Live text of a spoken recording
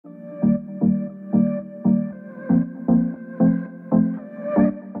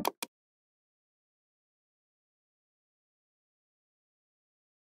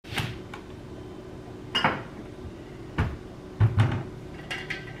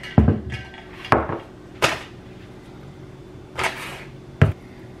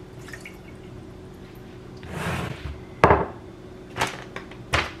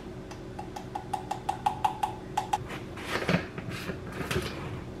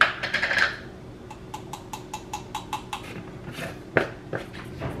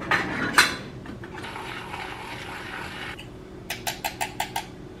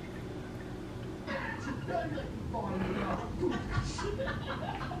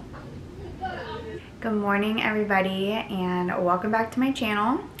Good morning, everybody, and welcome back to my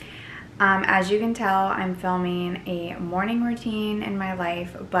channel. As you can tell, I'm filming a morning routine in my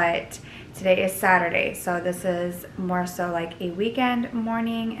life, but today is Saturday, so this is more so like a weekend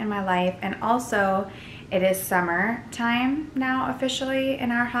morning in my life. And also it is summer time now officially in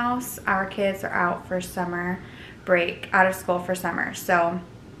our house. Our kids are out for summer break, out of school for summer. So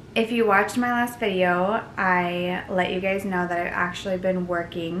if you watched my last video, I let you guys know that I've actually been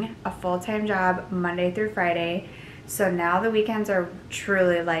working a full-time job Monday through Friday. So now the weekends are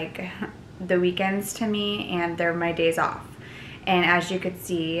truly like the weekends to me, and they're my days off. And as you could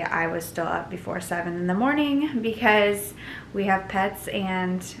see, I was still up before 7 in the morning because we have pets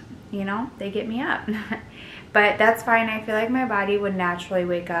and, you know, they get me up. But that's fine. I feel like my body would naturally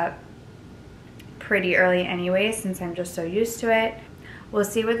wake up pretty early anyway since I'm just so used to it. We'll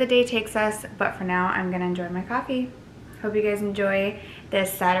see where the day takes us, but for now, I'm gonna enjoy my coffee. Hope you guys enjoy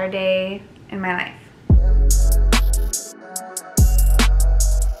this Saturday in my life.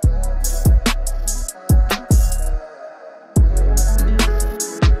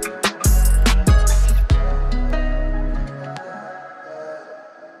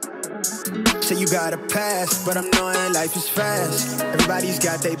 So you got a pass, but I'm knowing life is fast. Everybody's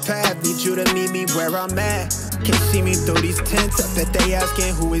got their path, need you to meet me where I'm at. Can't see me through these tents, I bet they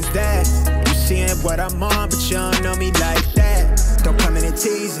asking who is that. You seeing what I'm on, but you don't know me like that. Don't come in and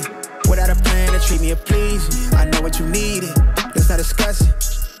teasing, without a plan to treat me or please me. I know what you needed, let's not discuss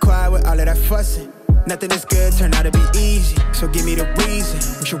it. Quiet with all of that fussing, nothing is good turned out to be easy. So give me the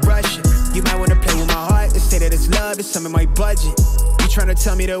reason, we should rush it. You might wanna play with my heart and say that it's love, it's some of my budget. You tryna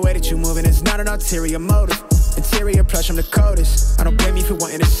tell me the way that you moving is not an ulterior motive. Interior plush, I'm the coldest. I don't blame you for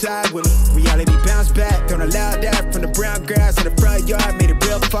wanting to side with me. Reality bounce back, don't allow that. From the brown grass to the front yard, made it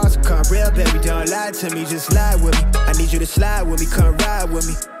real false. Come real, baby, don't lie to me, just lie with me. I need you to slide with me, come ride with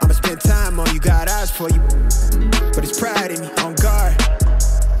me. I'ma spend time on you, got eyes for you. But it's pride in me, on guard.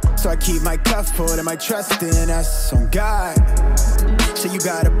 So I keep my cup full and my trust in us, on God. So you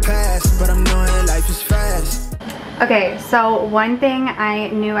got a pass, but I'm knowing life is fast. Okay, so one thing I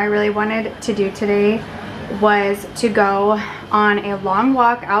knew I really wanted to do today was to go on a long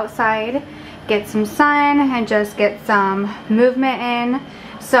walk outside, get some sun, and just get some movement in.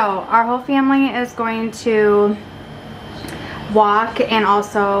 So our whole family is going to walk and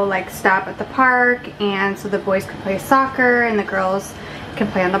also like stop at the park, and so the boys can play soccer and the girls can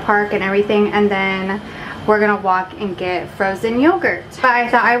play on the park and everything, and then we're gonna walk and get frozen yogurt. But I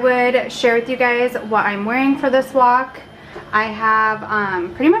thought I would share with you guys what I'm wearing for this walk. I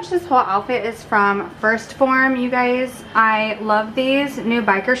have pretty much this whole outfit is from First Form, you guys. I love these new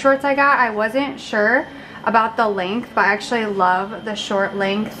biker shorts I got. I wasn't sure about the length, but I actually love the short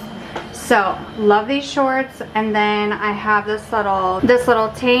length. So love these shorts. And then I have this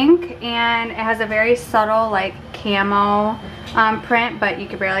little tank, and it has a very subtle like camo print, but you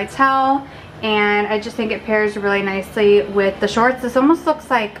can barely tell. And I just think it pairs really nicely with the shorts. This almost looks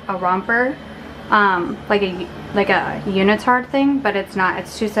like a romper, like a unitard thing, but it's not.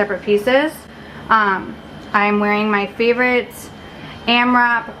 It's two separate pieces. I'm wearing my favorite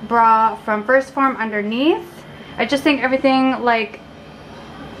AMRAP bra from First Form underneath. I just think everything like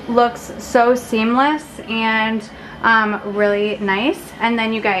looks so seamless and really nice. And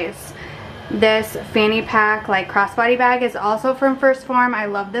then you guys, this fanny pack like crossbody bag is also from First Form. I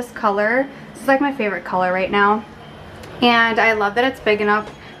love this color. This is like my favorite color right now, and I love that it's big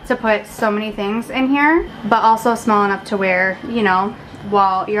enough to put so many things in here, but also small enough to wear, you know,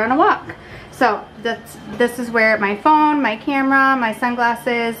 while you're on a walk. So this is where my phone, my camera, my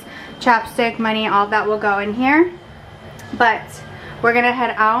sunglasses, chapstick, money, all that will go in here. But we're gonna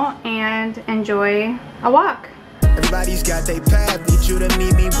head out and enjoy a walk. Everybody's got their path, need you to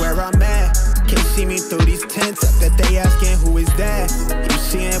meet me where I'm at. Can't see me through these tents, I bet they asking who is that. You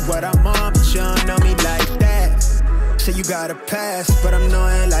seeing what I'm on, but you don't know me like that. So you got a pass, but I'm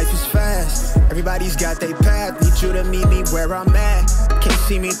knowing life is fast. Everybody's got their path, need you to meet me where I'm at. Can't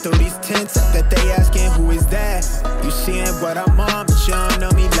see me through these tents, I bet they asking who is that. You seeing what I'm on, but you don't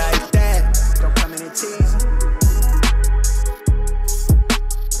know me like that. Don't come in and tease.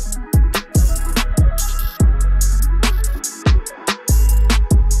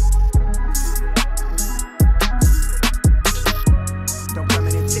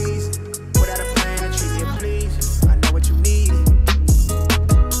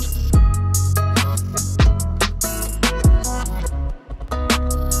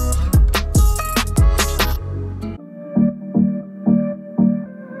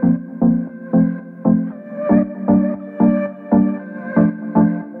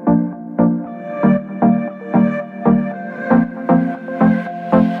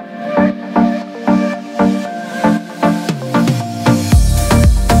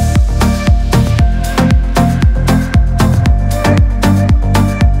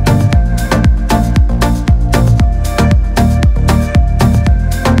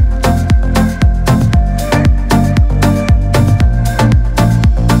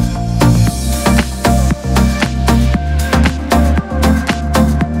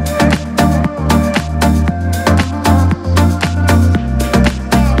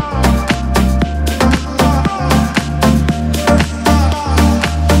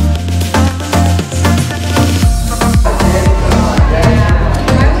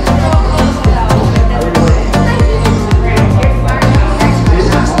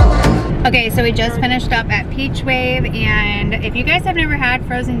 Okay, so we just finished up at Peach Wave, and if you guys have never had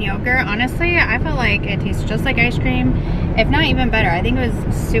frozen yogurt, honestly, I feel like it tastes just like ice cream, if not even better. I think it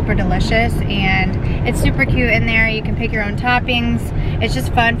was super delicious, and it's super cute in there. You can pick your own toppings. It's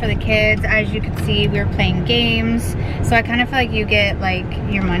just fun for the kids. As you can see, we were playing games, so I kind of feel like you get like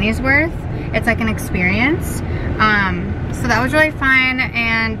your money's worth. It's like an experience. So that was really fun,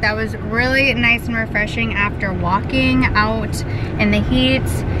 and that was really nice and refreshing after walking out in the heat.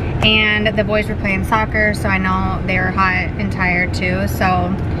 And the boys were playing soccer, so I know they were hot and tired too,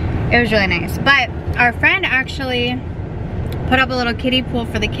 so it was really nice. But our friend actually put up a little kiddie pool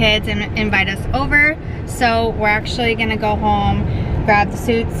for the kids and invite us over, so we're actually gonna go home, grab the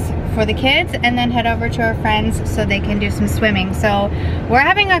suits for the kids, and then head over to our friends so they can do some swimming. So we're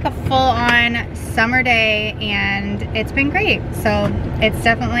having like a full-on summer day, and it's been great. So it's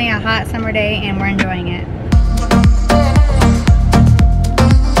definitely a hot summer day, and we're enjoying it.